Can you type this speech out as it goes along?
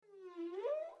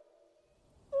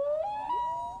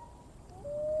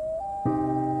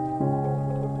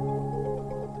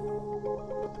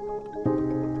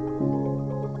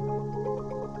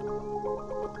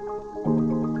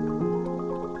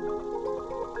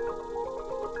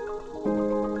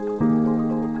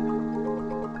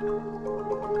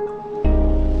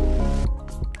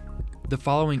The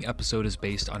following episode is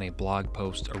based on a blog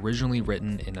post originally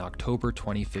written in October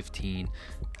 2015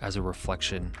 as a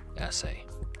reflection essay.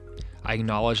 I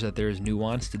acknowledge that there is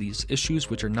nuance to these issues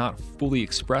which are not fully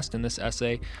expressed in this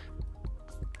essay,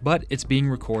 but it's being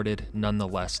recorded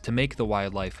nonetheless to make the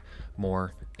wildlife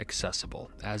more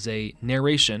accessible as a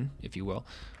narration, if you will,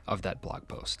 of that blog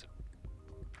post.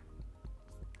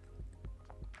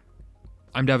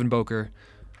 I'm Devin Boker.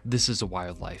 This is A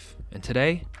Wildlife, and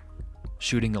today,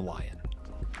 shooting a lion.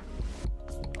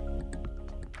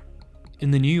 In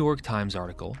the New York Times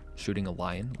article, Shooting a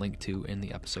Lion, linked to in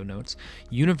the episode notes,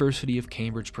 University of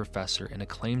Cambridge professor and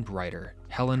acclaimed writer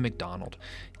Helen Macdonald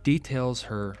details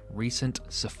her recent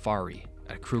safari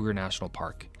at Kruger National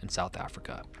Park in South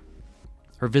Africa.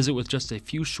 Her visit was just a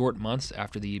few short months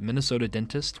after the Minnesota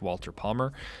dentist Walter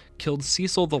Palmer killed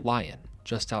Cecil the lion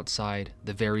just outside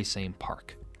the very same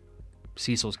park.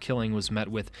 Cecil's killing was met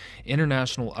with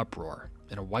international uproar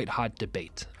and a white-hot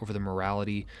debate over the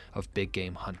morality of big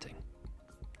game hunting.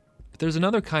 But there's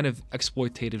another kind of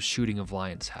exploitative shooting of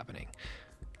lions happening,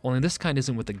 only this kind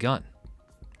isn't with a gun,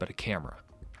 but a camera.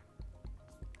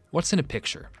 What's in a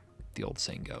picture, the old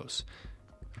saying goes.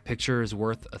 A picture is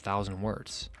worth 1,000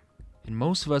 words, and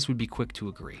most of us would be quick to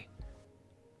agree.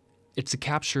 It's a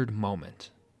captured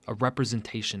moment, a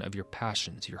representation of your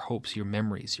passions, your hopes, your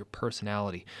memories, your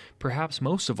personality. Perhaps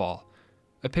most of all,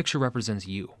 a picture represents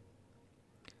you.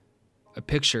 A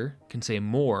picture can say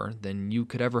more than you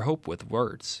could ever hope with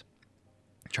words,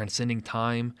 transcending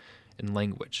time and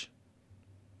language.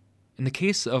 In the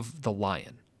case of the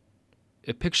lion,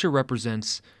 a picture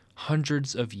represents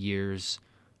hundreds of years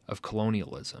of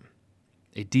colonialism,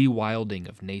 a de-wilding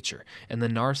of nature, and the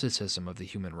narcissism of the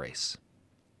human race.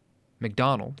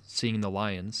 Macdonald, seeing the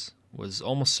lions, was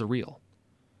almost surreal.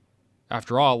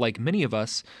 After all, like many of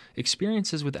us,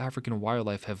 experiences with African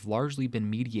wildlife have largely been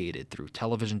mediated through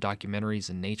television documentaries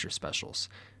and nature specials.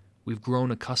 We've grown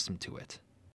accustomed to it.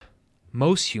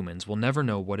 Most humans will never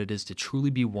know what it is to truly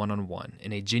be one-on-one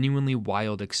in a genuinely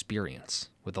wild experience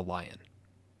with a lion.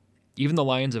 Even the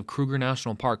lions of Kruger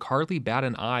National Park hardly bat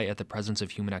an eye at the presence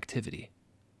of human activity.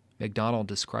 Macdonald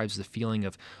describes the feeling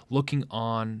of looking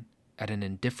on at an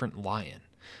indifferent lion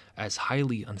as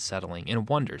highly unsettling and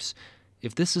wonders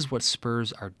if this is what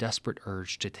spurs our desperate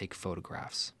urge to take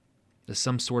photographs, as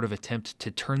some sort of attempt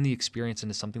to turn the experience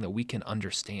into something that we can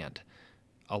understand,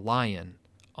 a lion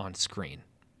on screen.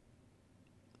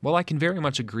 While I can very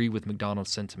much agree with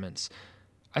Macdonald's sentiments,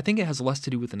 I think it has less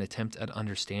to do with an attempt at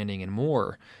understanding and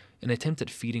more an attempt at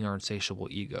feeding our insatiable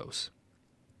egos.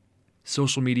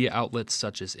 Social media outlets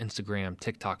such as Instagram,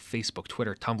 TikTok, Facebook,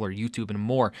 Twitter, Tumblr, YouTube, and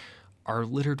more are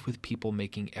littered with people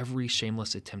making every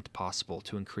shameless attempt possible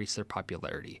to increase their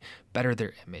popularity, better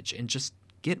their image, and just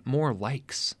get more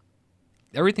likes.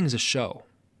 Everything's a show.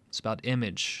 It's about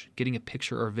image. Getting a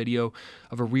picture or video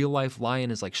of a real-life lion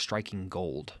is like striking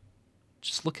gold.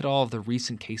 Just look at all of the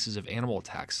recent cases of animal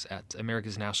attacks at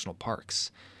America's national parks.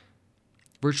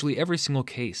 Virtually every single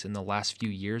case in the last few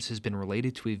years has been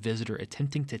related to a visitor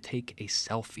attempting to take a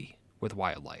selfie with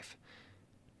wildlife.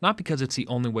 Not because it's the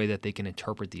only way that they can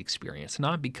interpret the experience,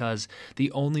 not because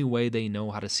the only way they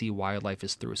know how to see wildlife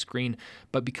is through a screen,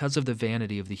 but because of the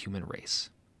vanity of the human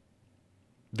race.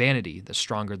 Vanity that's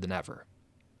stronger than ever.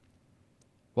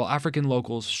 While African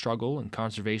locals struggle and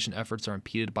conservation efforts are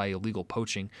impeded by illegal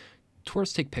poaching,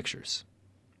 tourists take pictures,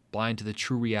 blind to the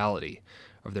true reality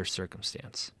of their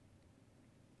circumstance.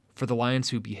 For the lions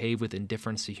who behave with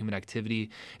indifference to human activity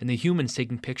and the humans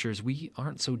taking pictures, we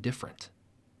aren't so different.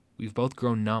 We've both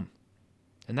grown numb,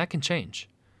 and that can change.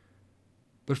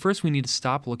 But first we need to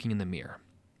stop looking in the mirror,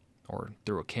 or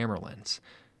through a camera lens,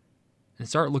 and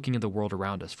start looking at the world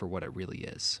around us for what it really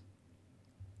is.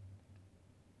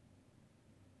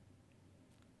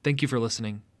 Thank you for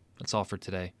listening. That's all for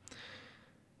today.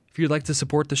 If you'd like to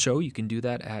support the show, you can do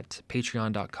that at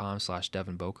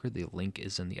patreon.com/DevinBoker. The link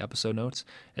is in the episode notes,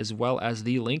 as well as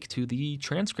the link to the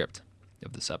transcript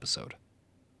of this episode.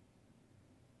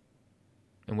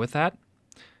 And with that,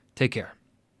 take care.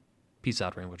 Peace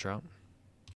out, Rainbow Trout.